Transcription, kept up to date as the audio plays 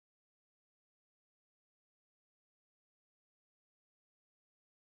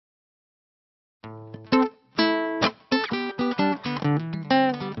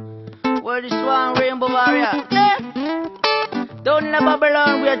call this one Rainbow Warrior. Down in the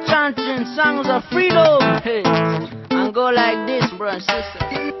Babylon, we are chanting songs of freedom. Hey, and go like this, bro and sister.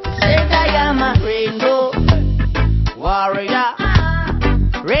 Say I am a rainbow warrior.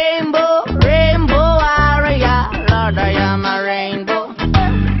 Rainbow, rainbow warrior. Lord, I am a rainbow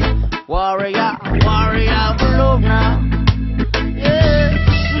warrior, warrior of love now. Yeah,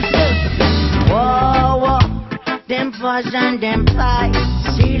 whoa, whoa. Them fuzz and them fight,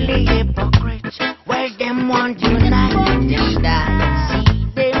 silly hypocrites. Where them want unite, them die.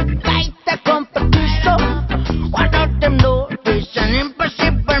 See them fight the competition. Without them know it's an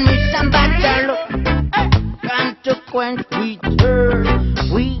impossible mission, but consequence we turn.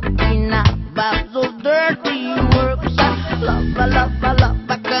 We in a box of dirty works. Love,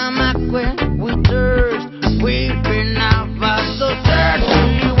 come a queen. We thirst. We in a box of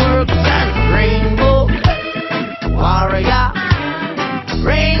dirty works. And rainbow warrior,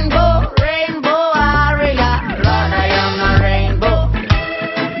 rainbow, rainbow warrior. Lord, I am a rainbow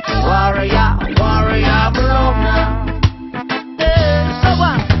warrior, warrior of love now. So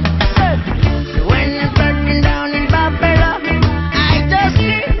what? When it's burning down in Babylon, I just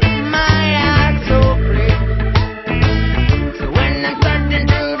feel my heart so free. So when I'm turning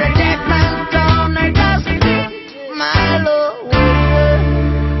through the dead man's town, I just feel my love.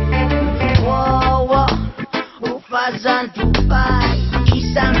 Whoa, whoa, who fast and to fight?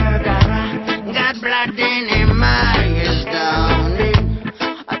 He's a murderer, got blood in him, I is down in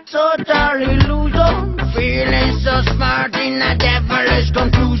a total illusion. Feeling so smart in a devilish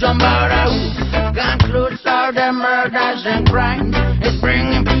confusion, but who concludes all the murders and crimes? It's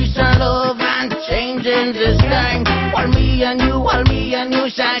bringing peace and love and changing this time. While me and you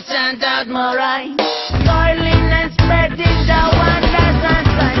shall send out more right, toiling and spreading the